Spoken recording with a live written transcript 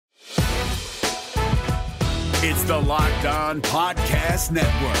It's the Locked On Podcast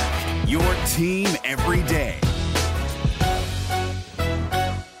Network, your team every day.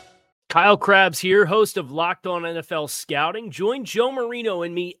 Kyle Krabs here, host of Locked On NFL Scouting. Join Joe Marino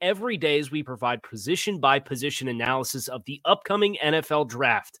and me every day as we provide position-by-position analysis of the upcoming NFL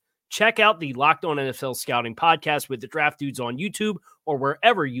Draft. Check out the Locked On NFL Scouting podcast with the Draft Dudes on YouTube or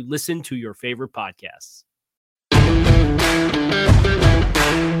wherever you listen to your favorite podcasts.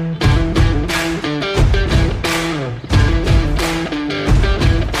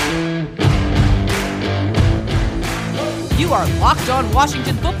 You are Locked On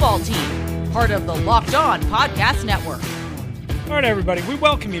Washington Football Team, part of the Locked On Podcast Network. All right, everybody, we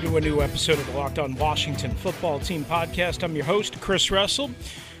welcome you to a new episode of the Locked On Washington Football Team podcast. I'm your host, Chris Russell,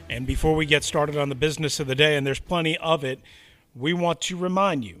 and before we get started on the business of the day, and there's plenty of it, we want to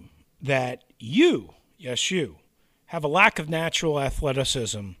remind you that you, yes you, have a lack of natural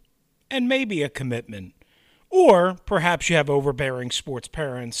athleticism and maybe a commitment, or perhaps you have overbearing sports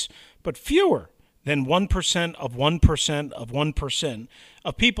parents, but fewer than 1% of 1% of 1%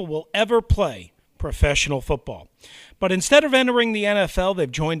 of people will ever play professional football. But instead of entering the NFL,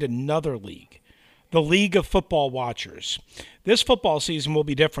 they've joined another league, the League of Football Watchers. This football season will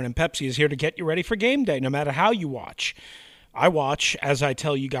be different, and Pepsi is here to get you ready for game day, no matter how you watch. I watch, as I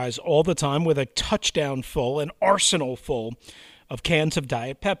tell you guys all the time, with a touchdown full, an arsenal full of cans of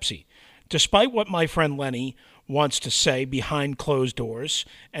Diet Pepsi. Despite what my friend Lenny wants to say behind closed doors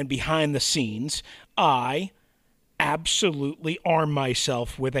and behind the scenes, I absolutely arm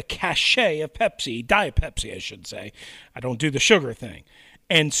myself with a cachet of Pepsi, Diet Pepsi, I should say. I don't do the sugar thing.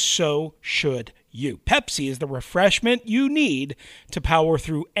 And so should you. Pepsi is the refreshment you need to power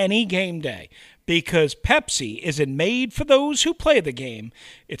through any game day, because Pepsi isn't made for those who play the game.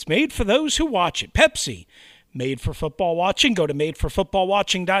 It's made for those who watch it. Pepsi, made for football watching. Go to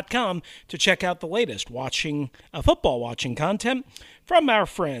madeforfootballwatching.com to check out the latest football watching content from our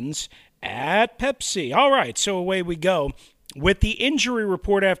friends at Pepsi. All right, so away we go with the injury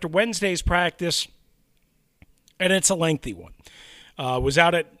report after Wednesday's practice, and it's a lengthy one. Was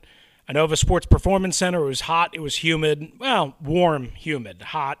out at Inova Sports Performance Center. It was hot. It was humid. Well, warm, humid.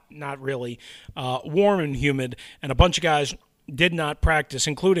 Hot, not really. Warm and humid, and a bunch of guys did not practice,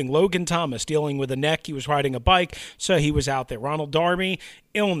 including Logan Thomas dealing with a neck. He was riding a bike, so he was out there. Ronald Darby,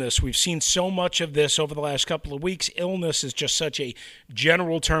 illness. We've seen so much of this over the last couple of weeks. Illness is just such a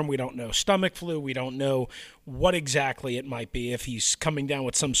general term. We don't know stomach flu. We don't know what exactly it might be. If he's coming down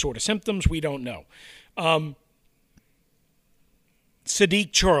with some sort of symptoms, we don't know.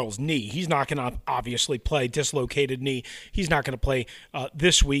 Sadiq Charles, knee. He's not going to obviously play, dislocated knee. He's not going to play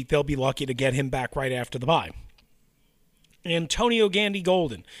this week. They'll be lucky to get him back right after the bye. Antonio Gandy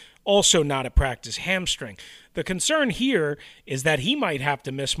Golden, also not at practice, hamstring. The concern here is that he might have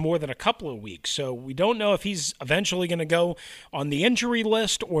to miss more than a couple of weeks. So we don't know if he's eventually going to go on the injury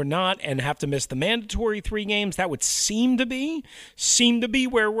list or not and have to miss the mandatory 3 games. That would seem to be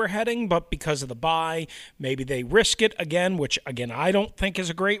where we're heading, but because of the bye, maybe they risk it again, which, again, I don't think is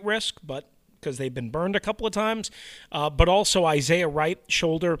a great risk, but because they've been burned a couple of times. But also Isaiah Wright,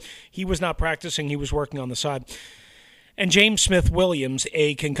 shoulder, he was not practicing. He was working on the side. And James Smith-Williams,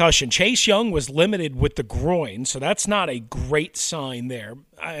 a concussion. Chase Young was limited with the groin, so that's not a great sign there.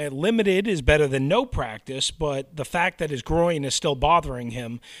 Limited is better than no practice, but the fact that his groin is still bothering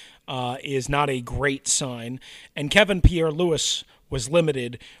him is not a great sign. And Kevin Pierre-Louis was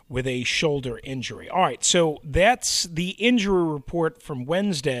limited with a shoulder injury. All right, so that's the injury report from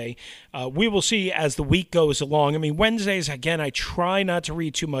Wednesday. We will see as the week goes along. I mean, Wednesdays, again, I try not to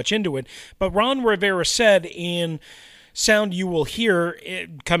read too much into it, but Ron Rivera said in sound you will hear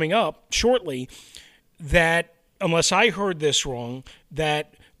coming up shortly that, unless I heard this wrong,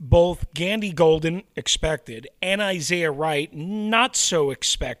 that both Gandy Golden, expected, and Isaiah Wright, not so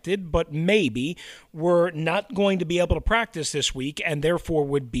expected, but maybe, were not going to be able to practice this week and therefore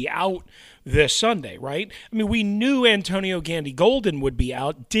would be out this Sunday, right? I mean, we knew Antonio Gandy Golden would be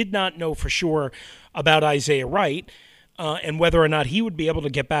out, did not know for sure about Isaiah Wright, and whether or not he would be able to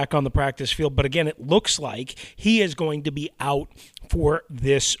get back on the practice field. But again, it looks like he is going to be out for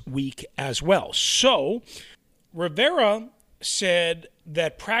this week as well. So Rivera said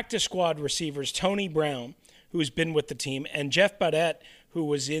that practice squad receivers Tony Brown, who's been with the team, and Jeff Baudette, who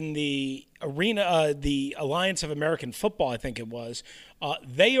was in the the Alliance of American Football, I think it was,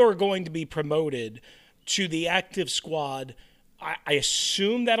 they are going to be promoted to the active squad. I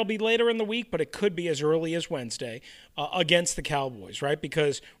assume that'll be later in the week, but it could be as early as Wednesday against the Cowboys, right?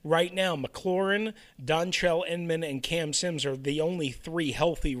 Because right now, McLaurin, Dontrell Inman, and Cam Sims are the only 3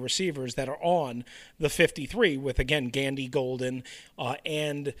 healthy receivers that are on the 53 with, again, Gandy Golden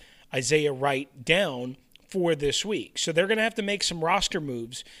and Isaiah Wright down for this week. So they're going to have to make some roster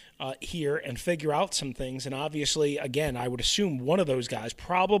moves here and figure out some things. And obviously, again, I would assume one of those guys,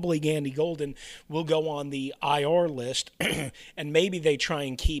 probably Gandy Golden, will go on the IR list. And maybe they try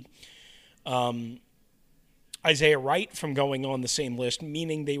and keep Isaiah Wright from going on the same list,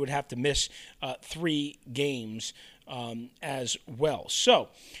 meaning they would have to miss 3 games as well. So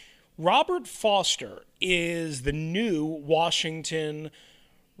Robert Foster is the new Washington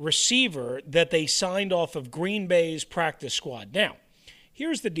receiver that they signed off of Green Bay's practice squad. Now,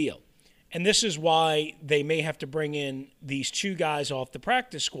 here's the deal, and this is why they may have to bring in these 2 guys off the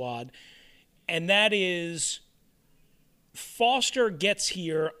practice squad, and that is Foster gets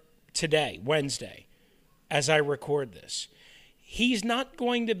here today, Wednesday, as I record this. He's not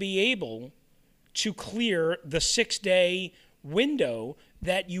going to be able to clear the 6-day window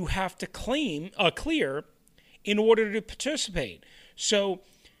that you have to clear in order to participate. So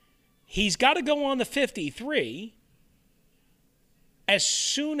he's got to go on the 53 as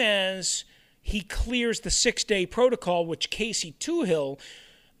soon as he clears the 6-day protocol, which Casey Tuhill,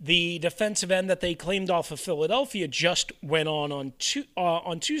 the defensive end that they claimed off of Philadelphia, just went on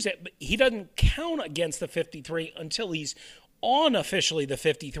Tuesday. But he doesn't count against the 53 until he's on officially the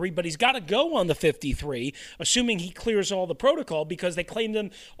 53, but he's got to go on the 53, assuming he clears all the protocol, because they claimed him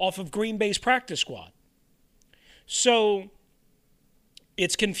off of Green Bay's practice squad. So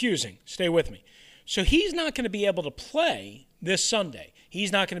it's confusing. Stay with me. So he's not going to be able to play this Sunday.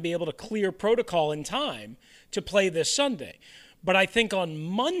 He's not going to be able to clear protocol in time to play this Sunday. But I think on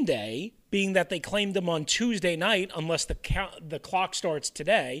Monday, being that they claimed him on Tuesday night, unless the clock starts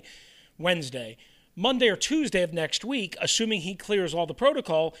today, Wednesday, Monday or Tuesday of next week, assuming he clears all the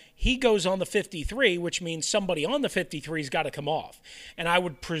protocol, he goes on the 53, which means somebody on the 53's got to come off. And I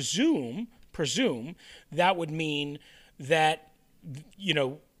would presume that would mean that, you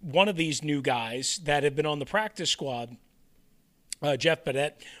know, one of these new guys that have been on the practice squad, Jeff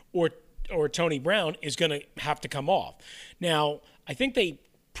Badette or Tony Brown, is going to have to come off. Now, I think they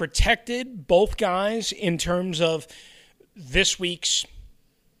protected both guys in terms of this week's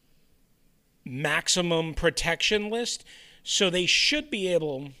maximum protection list, so they should be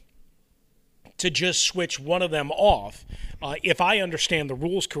able to just switch one of them off, if I understand the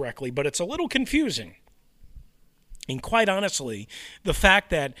rules correctly, but it's a little confusing. And quite honestly, the fact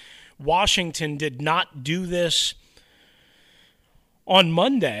that Washington did not do this on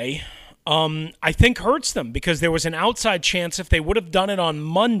Monday, I think hurts them, because there was an outside chance if they would have done it on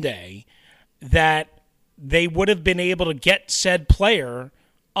Monday that they would have been able to get said player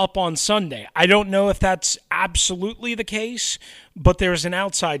up on Sunday. I don't know if that's absolutely the case, but there's an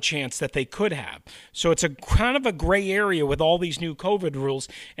outside chance that they could have. So it's a kind of a gray area with all these new COVID rules,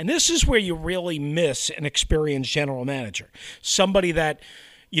 and this is where you really miss an experienced general manager. Somebody that,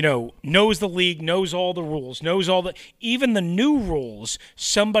 you know, knows the league, knows all the rules, even the new rules,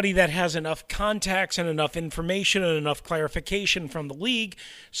 somebody that has enough contacts and enough information and enough clarification from the league,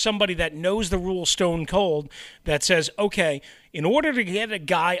 somebody that knows the rules stone cold, that says, okay, in order to get a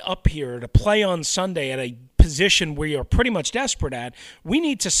guy up here to play on Sunday at a position where you're pretty much desperate at, we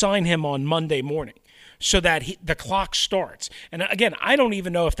need to sign him on Monday morning so that the clock starts. And again, I don't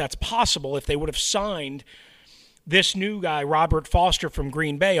even know if that's possible if they would have signed this new guy, Robert Foster from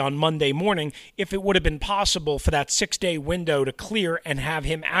Green Bay, on Monday morning, if it would have been possible for that 6-day window to clear and have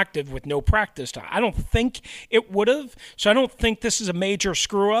him active with no practice time. I don't think it would have, so I don't think this is a major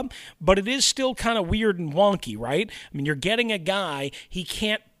screw-up, but it is still kind of weird and wonky, right? I mean, you're getting a guy, he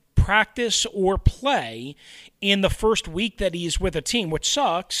can't practice or play in the first week that he's with a team, which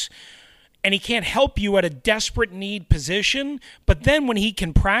sucks, and he can't help you at a desperate need position, but then when he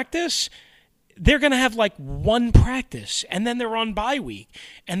can practice, they're going to have like one practice, and then they're on bye week,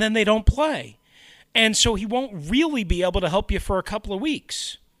 and then they don't play. And so he won't really be able to help you for a couple of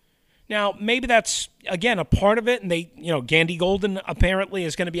weeks. Now, maybe that's, again, a part of it, and Gandy Golden apparently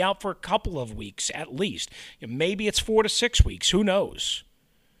is going to be out for a couple of weeks at least. Maybe it's 4 to 6 weeks. Who knows?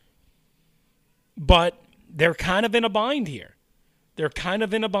 But they're kind of in a bind here. You have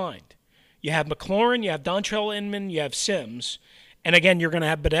McLaurin, you have Dontrell Inman, you have Sims, and again, you're going to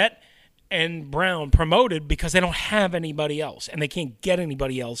have Badette and Brown promoted because they don't have anybody else, and they can't get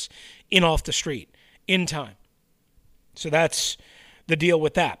anybody else in off the street in time. So that's the deal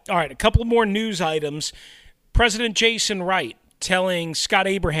with that. All right, a couple more news items. President Jason Wright telling Scott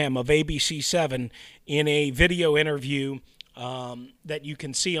Abraham of ABC7 in a video interview that you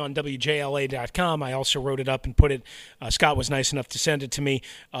can see on WJLA.com. I also wrote it up and put it, Scott was nice enough to send it to me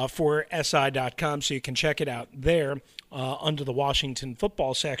for SI.com, so you can check it out there under the Washington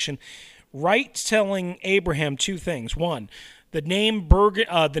football section. Wright telling Abraham two things. One, the name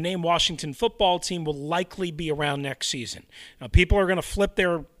Washington football team will likely be around next season. Now, people are going to flip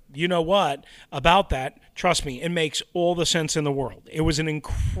their you-know-what about that. Trust me, it makes all the sense in the world. It was an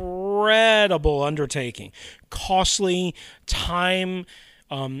incredible undertaking. Costly, time,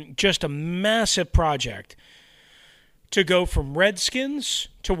 just a massive project to go from Redskins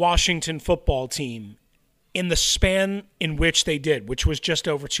to Washington football team in the span in which they did, which was just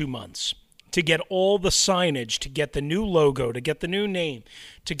over 2 months. To get all the signage, to get the new logo, to get the new name,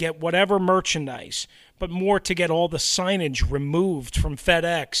 to get whatever merchandise, but more to get all the signage removed from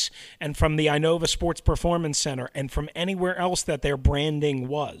FedEx and from the Inova Sports Performance Center and from anywhere else that their branding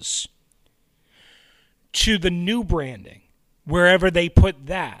was, to the new branding, wherever they put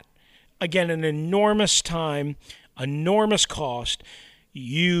that. Again, an enormous time, enormous cost.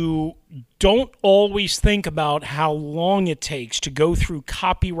 You don't always think about how long it takes to go through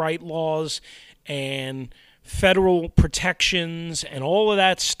copyright laws and federal protections and all of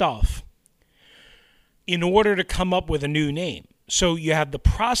that stuff in order to come up with a new name. So you have the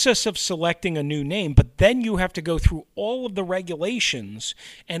process of selecting a new name, but then you have to go through all of the regulations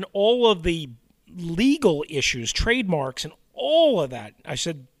and all of the legal issues, trademarks, and all of that. I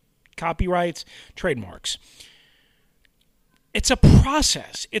said copyrights, trademarks. It's a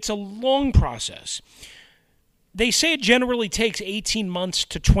process. It's a long process. They say it generally takes 18 months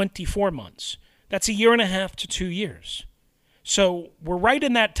to 24 months. That's a year and a half to 2 years. So we're right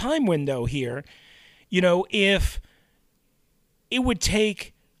in that time window here. If it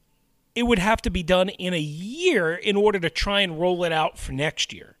would have to be done in a year in order to try and roll it out for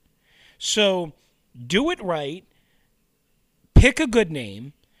next year. So do it right. Pick a good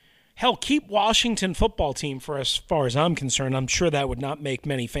name. Hell, keep Washington football team for as far as I'm concerned. I'm sure that would not make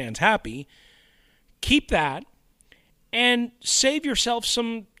many fans happy. Keep that and save yourself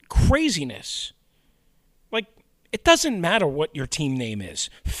some craziness. Like, it doesn't matter what your team name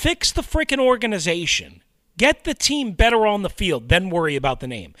is. Fix the freaking organization. Get the team better on the field, then worry about the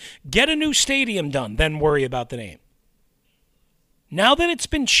name. Get a new stadium done, then worry about the name. Now that it's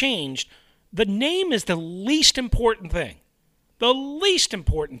been changed, the name is the least important thing. The least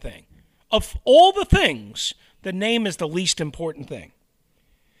important thing. Of all the things, the name is the least important thing.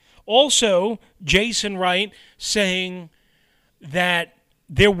 Also, Jason Wright saying that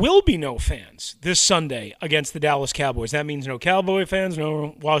there will be no fans this Sunday against the Dallas Cowboys. That means no Cowboy fans,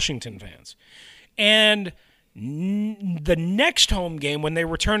 no Washington fans. And the next home game, when they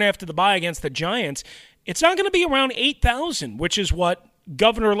return after the bye against the Giants, it's not going to be around 8,000, which is what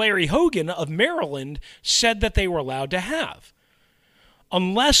Governor Larry Hogan of Maryland said that they were allowed to have.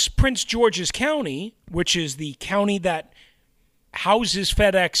 Unless Prince George's County, which is the county that houses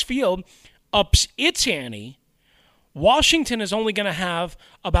FedEx Field, ups its ante, Washington is only going to have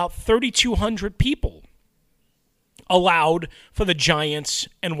about 3,200 people allowed for the Giants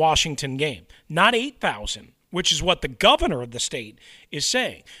and Washington game. Not 8,000, which is what the governor of the state is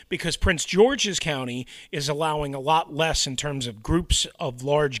saying, because Prince George's County is allowing a lot less in terms of groups of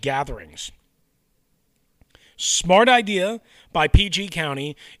large gatherings. Smart idea by PG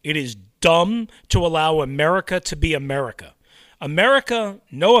County. It is dumb to allow America to be America. America,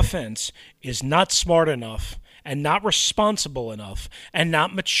 no offense, is not smart enough and not responsible enough and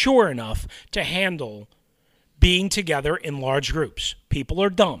not mature enough to handle being together in large groups. People are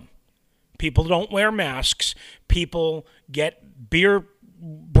dumb. People don't wear masks. People get beer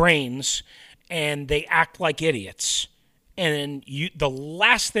brains and they act like idiots. And the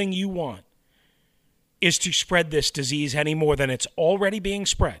last thing you want is to spread this disease any more than it's already being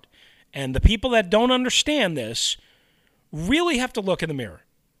spread. And the people that don't understand this really have to look in the mirror.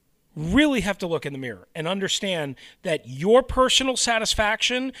 Really have to look in the mirror and understand that your personal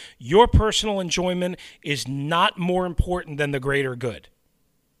satisfaction, your personal enjoyment is not more important than the greater good,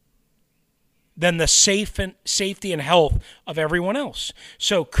 than the safety and health of everyone else.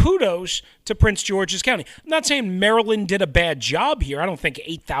 So kudos to Prince George's County. I'm not saying Maryland did a bad job here. I don't think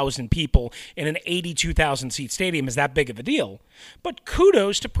 8,000 people in an 82,000-seat stadium is that big of a deal. But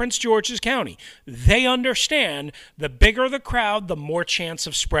kudos to Prince George's County. They understand the bigger the crowd, the more chance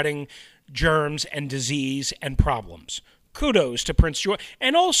of spreading germs and disease and problems. Kudos to Prince George.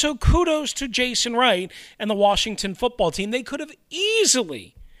 And also kudos to Jason Wright and the Washington football team. They could have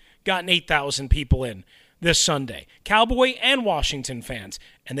easily gotten 8,000 people in this Sunday, Cowboy and Washington fans.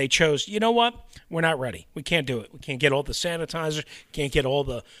 And they chose, you know what? We're not ready. We can't do it. We can't get all the sanitizers, can't get all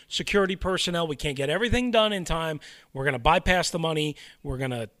the security personnel. We can't get everything done in time. We're going to bypass the money. We're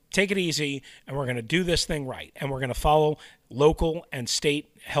going to take it easy, and we're going to do this thing right. And we're going to follow local and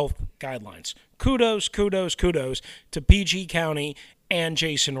state health guidelines. Kudos, kudos, kudos to PG County and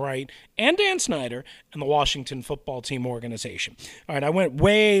Jason Wright and Dan Snyder and the Washington Football Team organization. All right, I went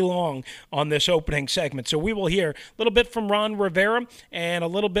way long on this opening segment, so we will hear a little bit from Ron Rivera and a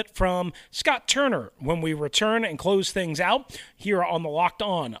little bit from Scott Turner when we return and close things out here on the Locked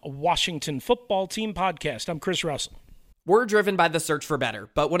On Washington Football Team podcast. I'm Chris Russell. We're driven by the search for better,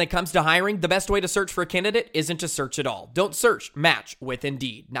 but when it comes to hiring, the best way to search for a candidate isn't to search at all. Don't search, match with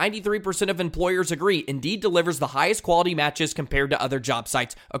Indeed. 93% of employers agree Indeed delivers the highest quality matches compared to other job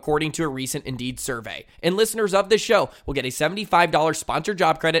sites, according to a recent Indeed survey. And listeners of this show will get a $75 sponsored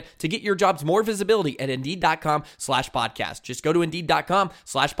job credit to get your jobs more visibility at Indeed.com/podcast. Just go to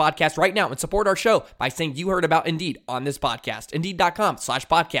Indeed.com/podcast right now and support our show by saying you heard about Indeed on this podcast.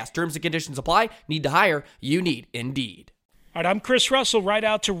 Indeed.com/podcast. Terms and conditions apply. Need to hire? You need Indeed. All right, I'm Chris Russell, right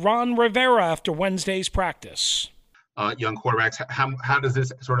out to Ron Rivera after Wednesday's practice. Young quarterbacks, how does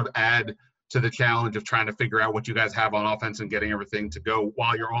this sort of add to the challenge of trying to figure out what you guys have on offense and getting everything to go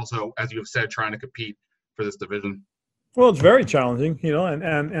while you're also, as you've said, trying to compete for this division? Well, it's very challenging,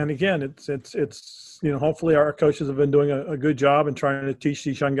 and again, it's hopefully our coaches have been doing a good job in trying to teach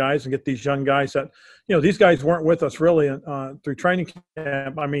these young guys and get these young guys that, these guys weren't with us really through training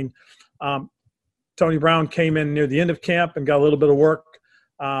camp. I mean, Tony Brown came in near the end of camp and got a little bit of work.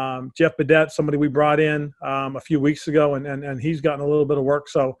 Jeff Badette, somebody we brought in a few weeks ago, and he's gotten a little bit of work.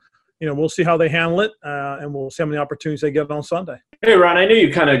 So, we'll see how they handle it, and we'll see how many opportunities they get on Sunday. Hey, Ron, I know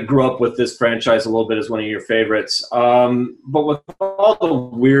you kind of grew up with this franchise a little bit as one of your favorites. But with all the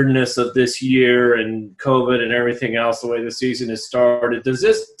weirdness of this year and COVID and everything else, the way the season has started, does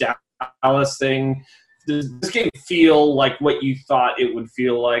this Dallas thing – does this game feel like what you thought it would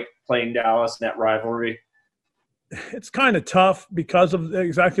feel like playing Dallas in that rivalry? It's kind of tough because of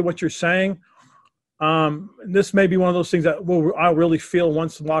exactly what you're saying. This may be one of those things that I'll really feel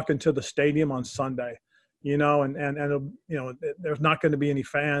once I walk into the stadium on Sunday, and there's not going to be any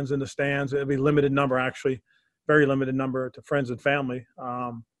fans in the stands. It'll be limited number, actually, very limited number to friends and family.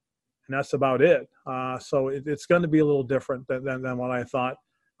 And that's about it. So it's going to be a little different than what I thought.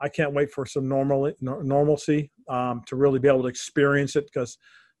 I can't wait for some normalcy to really be able to experience it because,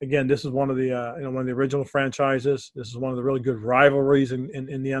 again, this is one of the one of the original franchises. This is one of the really good rivalries in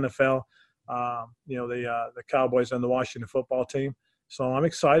the NFL. The Cowboys and the Washington Football Team. So I'm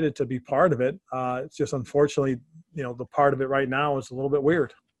excited to be part of it. It's just unfortunately, the part of it right now is a little bit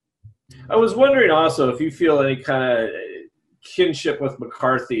weird. I was wondering also if you feel any kind of kinship with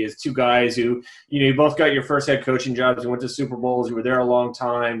McCarthy as two guys who, you both got your first head coaching jobs. You went to Super Bowls. You were there a long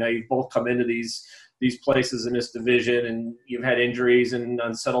time. Now you've both come into these places in this division, and you've had injuries and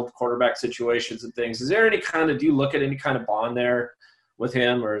unsettled quarterback situations and things. Is there any kind of – do you look at any kind of bond there with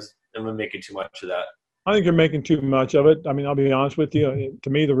him, or am I making too much of that? I think you're making too much of it. I mean, I'll be honest with you. To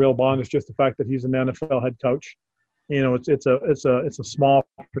me, the real bond is just the fact that he's an NFL head coach. It's a small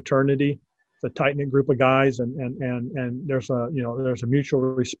fraternity. It's a tight-knit group of guys, and there's a mutual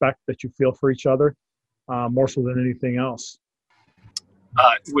respect that you feel for each other, more so than anything else.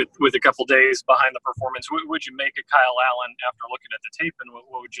 With a couple days behind the performance, would you make a Kyle Allen after looking at the tape, and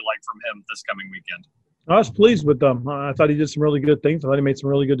what would you like from him this coming weekend? I was pleased with them. I thought he did some really good things. I thought he made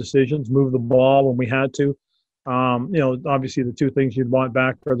some really good decisions, moved the ball when we had to. Obviously the two things you'd want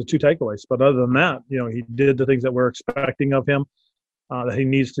back are the two takeaways. But other than that, he did the things that we're expecting of him. That he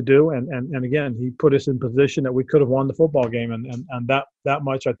needs to do, and again, he put us in position that we could have won the football game, and that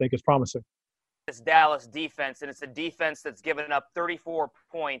much I think is promising. This Dallas defense, and it's a defense that's given up 34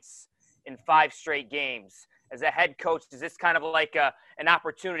 points in 5 straight games. As a head coach, is this kind of like an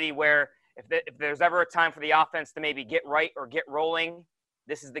opportunity where if there's ever a time for the offense to maybe get right or get rolling,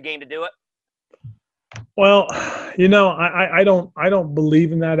 this is the game to do it? Well, I don't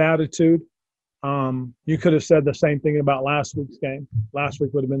believe in that attitude. You could have said the same thing about last week's game. Last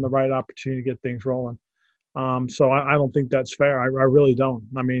week would have been the right opportunity to get things rolling. So I don't think that's fair. I really don't.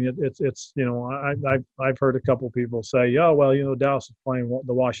 I mean, I've heard a couple people say, "Oh, well, Dallas is playing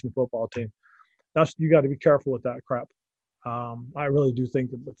the Washington Football Team." You got to be careful with that crap. I really do think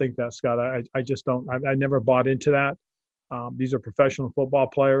that, Scott. I just don't. I never bought into that. These are professional football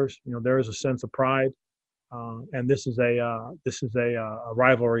players. There is a sense of pride, and this is a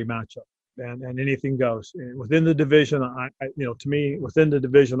rivalry matchup. And anything goes within the division. To me, within the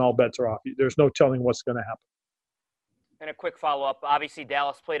division, all bets are off. There's no telling what's going to happen. And a quick follow-up. Obviously,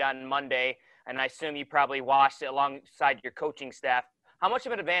 Dallas played on Monday, and I assume you probably watched it alongside your coaching staff. How much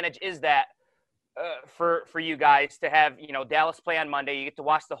of an advantage is that for you guys to have Dallas play on Monday? You get to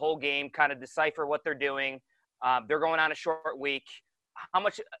watch the whole game, kind of decipher what they're doing. They're going on a short week. How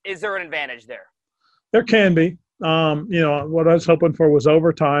much is there an advantage there? There can be. What I was hoping for was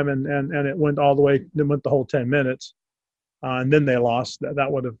overtime, and it went all the way. It went the whole 10 minutes. and then they lost.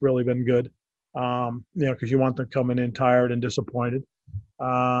 That would have really been good, because you want them coming in tired and disappointed.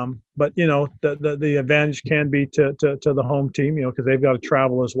 But the advantage can be to the home team, because they've got to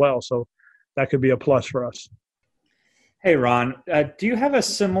travel as well. So that could be a plus for us. Hey, Ron, do you have a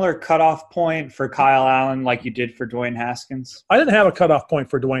similar cutoff point for Kyle Allen like you did for Dwayne Haskins? I didn't have a cutoff point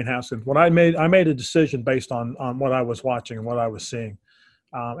for Dwayne Haskins. When I made a decision based on what I was watching and what I was seeing,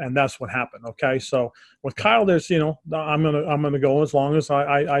 and that's what happened. Okay, so with Kyle, there's I'm gonna go as long as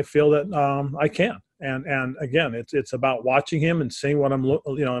I feel that I can. And again, it's about watching him and seeing what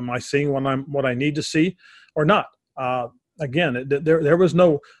am I seeing what I need to see or not? Again, there was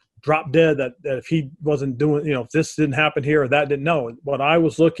no drop dead that if he wasn't doing, if this didn't happen here or that didn't know. What I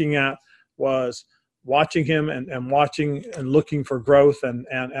was looking at was watching him and watching and looking for growth and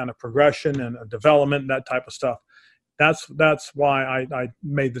a progression and a development and that type of stuff. That's why I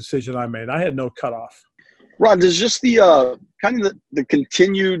made the decision I made. I had no cutoff. Ron, does just the kind of the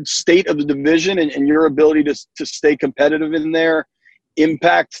continued state of the division and your ability to stay competitive in there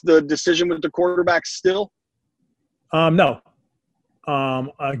impact the decision with the quarterback still? No.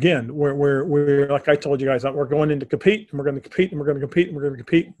 Again, we're like I told you guys, we're going in to compete, and we're going to compete, and we're going to compete, and we're going to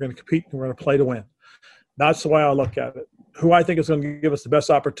compete, and we're going to compete, and we're going to play to win. That's the way I look at it. Who I think is going to give us the best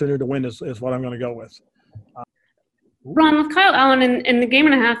opportunity to win is what I'm going to go with. Ron, with Kyle Allen in the game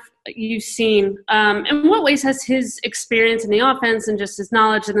and a half you've seen, in what ways has his experience in the offense and just his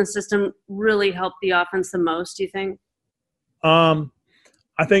knowledge in the system really helped the offense the most, do you think? I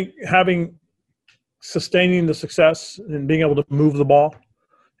think sustaining the success and being able to move the ball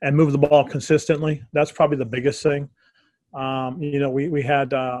consistently, that's probably the biggest thing. We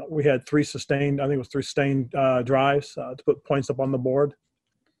had three sustained drives to put points up on the board.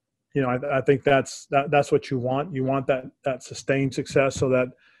 I think that's what you want. You want that sustained success so that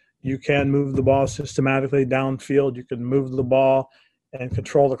you can move the ball systematically downfield. You can move the ball and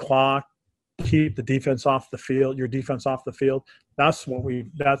control the clock, keep the defense off the field, your defense off the field. That's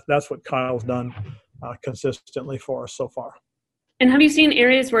what Kyle's done consistently for us so far. And have you seen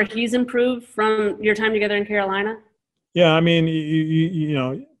areas where he's improved from your time together in Carolina? Yeah, I mean,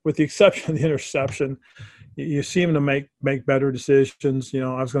 you with the exception of the interception, you see him to make better decisions. I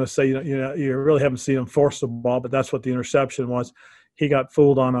was going to say, you really haven't seen him force the ball, but that's what the interception was. He got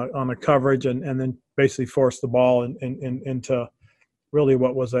fooled on a coverage and then basically forced the ball into really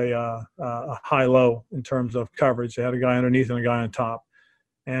what was a high-low in terms of coverage. They had a guy underneath and a guy on top.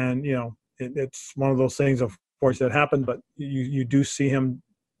 And, it's one of those things, of course, that happened, but you do see him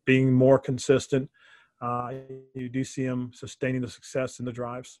being more consistent. You do see him sustaining the success in the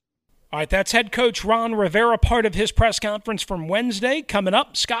drives. All right, that's head coach Ron Rivera, part of his press conference from Wednesday. Coming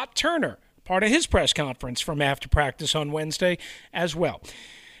up, Scott Turner, part of his press conference from after practice on Wednesday as well.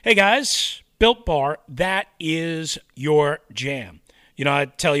 Hey, guys, Built Bar, that is your jam. I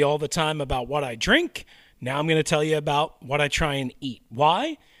tell you all the time about what I drink. Now I'm going to tell you about what I try and eat.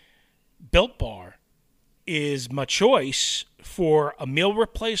 Why? Built Bar is my choice for a meal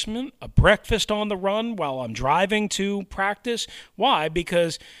replacement, a breakfast on the run while I'm driving to practice. Why?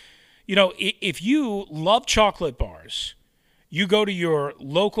 Because, if you love chocolate bars, you go to your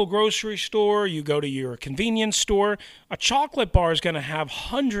local grocery store, you go to your convenience store, a chocolate bar is going to have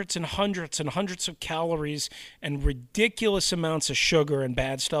hundreds and hundreds and hundreds of calories and ridiculous amounts of sugar and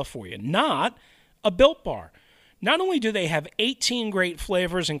bad stuff for you. Not a Built Bar. Not only do they have 18 great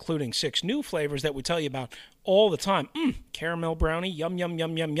flavors, including 6 new flavors that we tell you about all the time. Caramel brownie, yum, yum,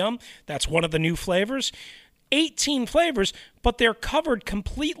 yum, yum, yum. That's one of the new flavors. 18 flavors, but they're covered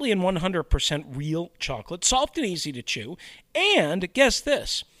completely in 100% real chocolate, soft and easy to chew. And guess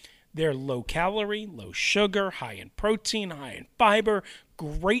this, they're low calorie, low sugar, high in protein, high in fiber,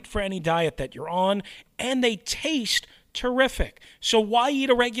 great for any diet that you're on, and they taste terrific. So why eat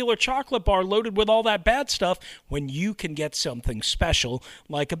a regular chocolate bar loaded with all that bad stuff when you can get something special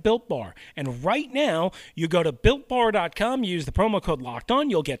like a Built Bar? And right now, you go to BuiltBar.com, use the promo code LOCKEDON,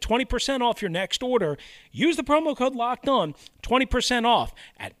 you'll get 20% off your next order. Use the promo code LOCKEDON, 20% off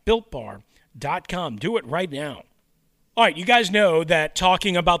at BuiltBar.com. Do it right now. All right, you guys know that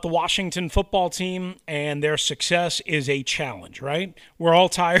talking about the Washington football team and their success is a challenge, right? We're all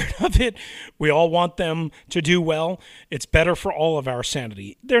tired of it. We all want them to do well. It's better for all of our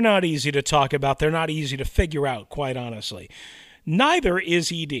sanity. They're not easy to talk about. They're not easy to figure out, quite honestly. Neither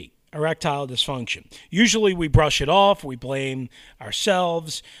is ED, erectile dysfunction. Usually we brush it off. We blame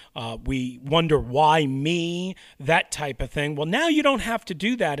ourselves. We wonder why me, that type of thing. Well, now you don't have to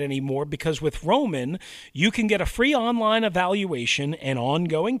do that anymore because with Roman, you can get a free online evaluation and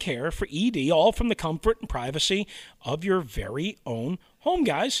ongoing care for ED, all from the comfort and privacy of your very own home,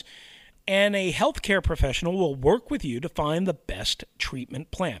 guys. and a healthcare professional will work with you to find the best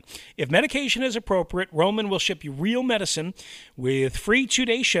treatment plan. If medication is appropriate, Roman will ship you real medicine with free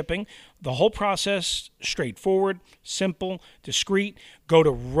 2-day shipping. The whole process straightforward, simple, discreet. Go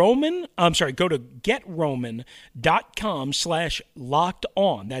to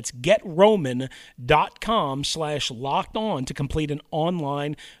GetRoman.com/lockedon. That's GetRoman.com/lockedon to complete an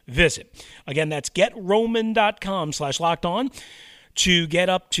online visit. Again, that's GetRoman.com/lockedon to get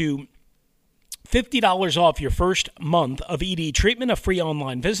up to $50 off your first month of ED treatment, a free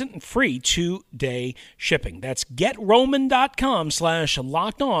online visit, and free 2-day shipping. That's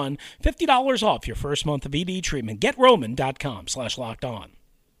GetRoman.com/lockedon. $50 off your first month of ED treatment. GetRoman.com/lockedon.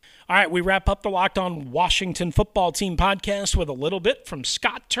 All right, we wrap up the Locked On Washington Football Team podcast with a little bit from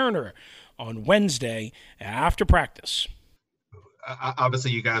Scott Turner on Wednesday after practice.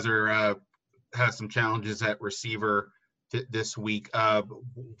 Obviously, you guys are have some challenges at receiver this week.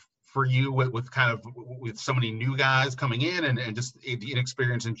 For you, with so many new guys coming in and just the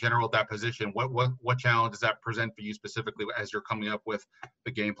inexperience in general at that position, what challenge does that present for you specifically as you're coming up with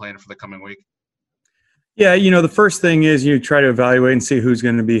the game plan for the coming week? Yeah, the first thing is you try to evaluate and see who's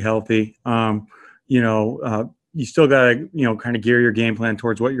going to be healthy. You still got to, kind of gear your game plan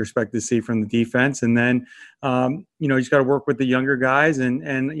towards what you're expected to see from the defense. And then, you just got to work with the younger guys.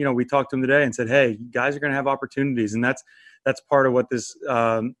 And we talked to them today and said, hey, guys are going to have opportunities. And that's part of what this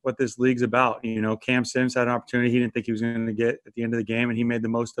league's about. Cam Sims had an opportunity he didn't think he was going to get at the end of the game, and he made the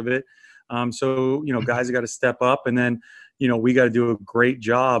most of it. So guys have got to step up. And then, we got to do a great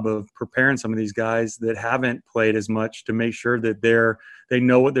job of preparing some of these guys that haven't played as much to make sure that they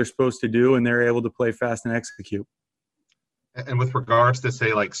know what they're supposed to do and they're able to play fast and execute. And with regards to,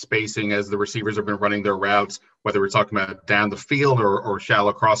 say, like spacing as the receivers have been running their routes, whether we're talking about down the field or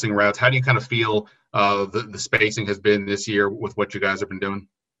shallow crossing routes, how do you kind of feel the spacing has been this year with what you guys have been doing?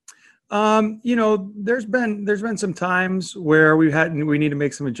 There's been some times where we need to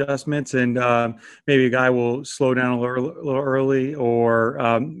make some adjustments, and maybe a guy will slow down a little early,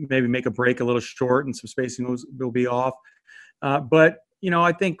 or maybe make a break a little short, and some spacing will be off. But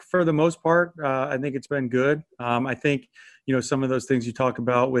I think for the most part, I think it's been good. I think some of those things you talk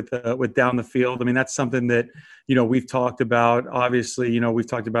about with down the field. I mean, that's something that we've talked about. Obviously, we've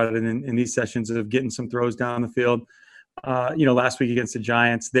talked about it in these sessions of getting some throws down the field. Last week against the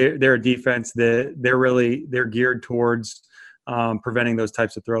Giants, they're a defense that they're geared towards preventing those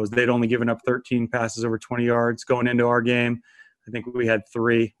types of throws. They'd only given up 13 passes over 20 yards going into our game. I think we had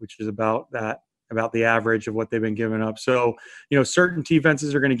 3, which is about the average of what they've been giving up. So, certain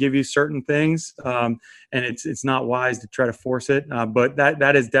defenses are going to give you certain things, and it's not wise to try to force it. But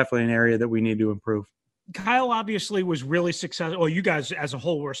that is definitely an area that we need to improve. Kyle obviously was really successful. Well, you guys as a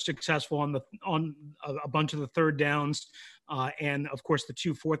whole were successful on a bunch of the third downs, and of course the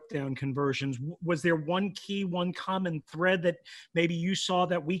 2 fourth down conversions. Was there one common thread that maybe you saw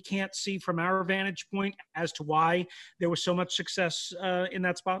that we can't see from our vantage point as to why there was so much success in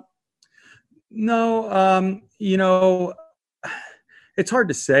that spot? No, it's hard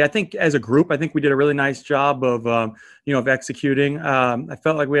to say. I think as a group, we did a really nice job of executing. I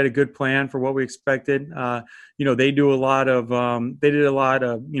felt like we had a good plan for what we expected. They did a lot of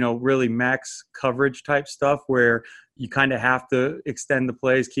really max coverage type stuff where you kind of have to extend the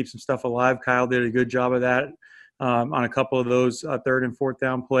plays, keep some stuff alive. Kyle did a good job of that on a couple of those third and fourth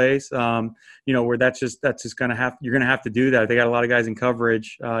down plays. Where that's just you're going to have to do that. If they got a lot of guys in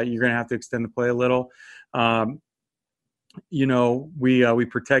coverage, you're going to have to extend the play a little. We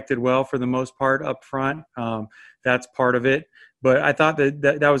protected well for the most part up front. That's part of it. But I thought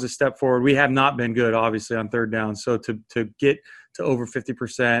that was a step forward. We have not been good, obviously, on third down. So to get to over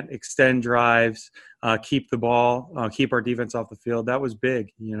 50%, extend drives, keep the ball, keep our defense off the field, that was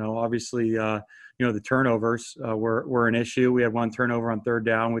big. Obviously, the turnovers were an issue. We had 1 turnover on third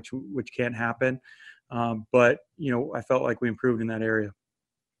down, which can't happen. But I felt like we improved in that area.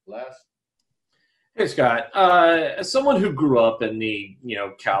 Last. Hey, Scott. As someone who grew up in the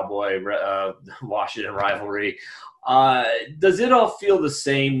Cowboy Washington rivalry, does it all feel the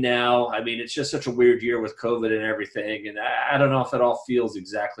same now? I mean, it's just such a weird year with COVID and everything, and I don't know if it all feels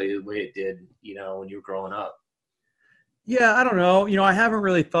exactly the way it did, when you were growing up. Yeah, I don't know. I haven't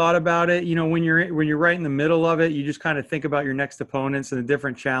really thought about it. When you're right in the middle of it, you just kind of think about your next opponents and the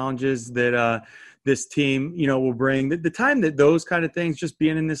different challenges that this team, will bring. The time that those kind of things, just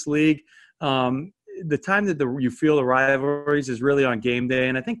being in this league, the time that you feel the rivalries is really on game day,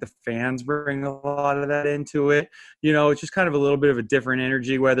 and I think the fans bring a lot of that into it. It's just kind of a little bit of a different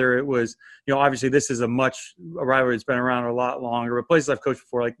energy. Whether it was, obviously this is a rivalry that's been around a lot longer, but places I've coached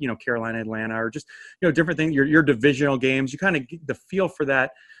before, like Carolina, Atlanta, or just different things. Your divisional games, you kind of get the feel for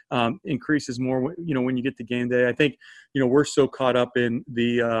that. Increases more, when you get to game day. I think, we're so caught up in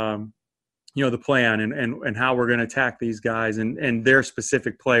the, the plan and how we're going to attack these guys and their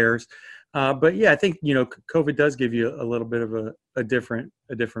specific players. But yeah, I think, COVID does give you a little bit of a different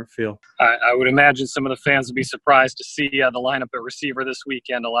feel. I would imagine some of the fans would be surprised to see the lineup at receiver this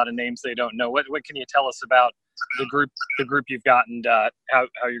weekend. A lot of names they don't know. What can you tell us about the group you've got and how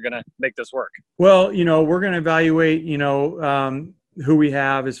you're going to make this work? Well, we're going to evaluate, who we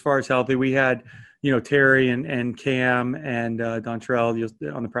have as far as healthy. We had, Terry and Cam and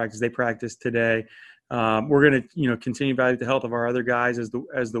Dontrell on the practice. They practiced today. We're going to, continue to evaluate the health of our other guys as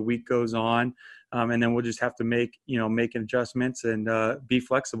the week goes on. And then we'll just have to make adjustments and be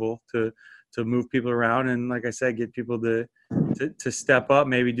flexible to move people around. And like I said, get people to step up,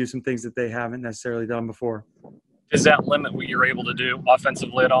 maybe do some things that they haven't necessarily done before. Does that limit what you're able to do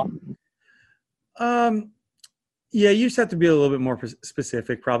offensively at all? Yeah, you just have to be a little bit more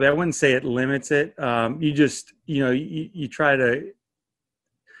specific, probably. I wouldn't say it limits it. You just, you try to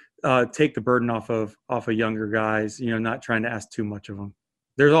take the burden off of younger guys, not trying to ask too much of them.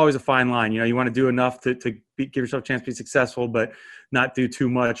 There's always a fine line. You want to do enough to give yourself a chance to be successful, but not do too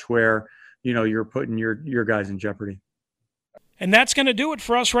much where, you're putting your guys in jeopardy. And that's going to do it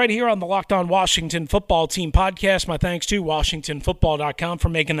for us right here on the Locked On Washington Football Team podcast. My thanks to WashingtonFootball.com for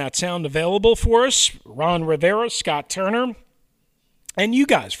making that sound available for us. Ron Rivera, Scott Turner, and you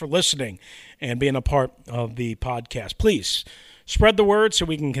guys for listening and being a part of the podcast. Please spread the word so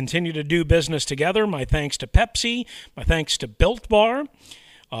we can continue to do business together. My thanks to Pepsi. My thanks to Built Bar.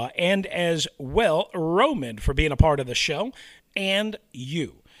 And as well, Roman for being a part of the show. And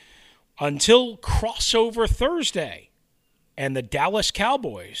you. Until crossover Thursday. And the Dallas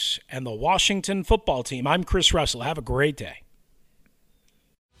Cowboys and the Washington Football Team. I'm Chris Russell. Have a great day.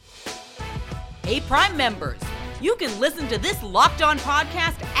 Hey, Prime members, you can listen to this Locked On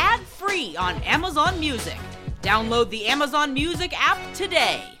podcast ad-free on Amazon Music. Download the Amazon Music app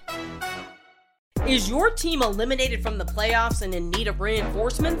today. Is your team eliminated from the playoffs and in need of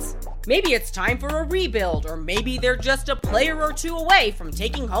reinforcements? Maybe it's time for a rebuild, or maybe they're just a player or two away from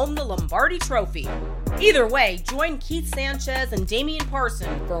taking home the Lombardi Trophy. Either way, join Keith Sanchez and Damian Parson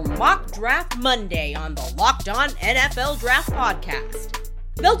for Mock Draft Monday on the Locked On NFL Draft Podcast.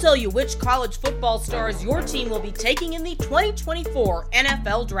 They'll tell you which college football stars your team will be taking in the 2024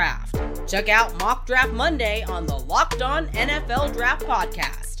 NFL Draft. Check out Mock Draft Monday on the Locked On NFL Draft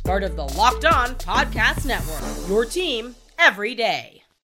Podcast, part of the Locked On Podcast Network. Your team every day.